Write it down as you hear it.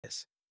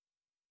this.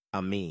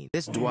 Ameen.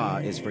 This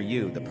dua is for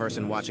you, the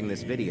person watching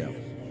this video.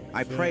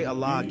 I pray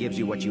Allah gives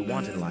you what you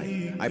want in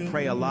life. I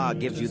pray Allah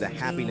gives you the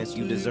happiness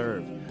you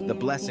deserve, the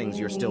blessings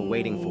you're still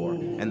waiting for,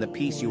 and the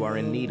peace you are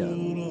in need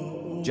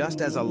of.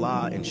 Just as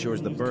Allah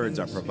ensures the birds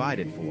are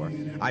provided for,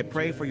 I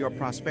pray for your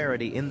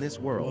prosperity in this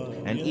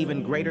world and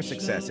even greater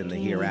success in the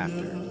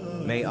hereafter.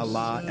 May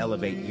Allah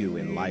elevate you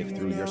in life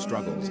through your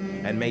struggles,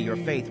 and may your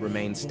faith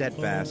remain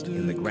steadfast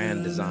in the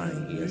grand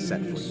design He has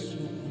set for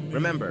you.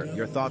 Remember,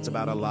 your thoughts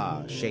about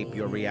Allah shape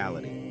your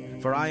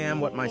reality. For I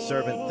am what my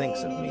servant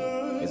thinks of me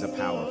is a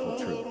powerful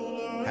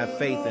truth. Have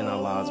faith in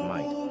Allah's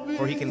might,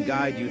 for He can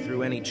guide you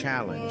through any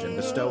challenge and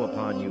bestow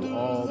upon you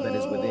all that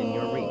is within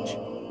your reach.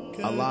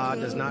 Allah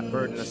does not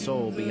burden a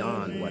soul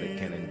beyond what it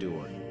can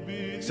endure.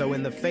 So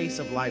in the face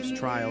of life's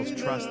trials,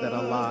 trust that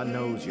Allah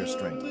knows your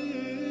strength.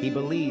 He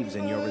believes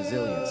in your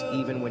resilience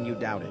even when you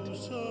doubt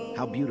it.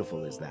 How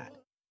beautiful is that?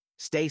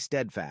 Stay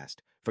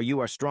steadfast, for you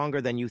are stronger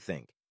than you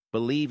think.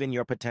 Believe in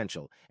your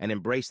potential and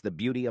embrace the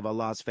beauty of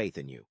Allah's faith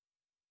in you.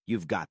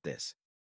 You've got this.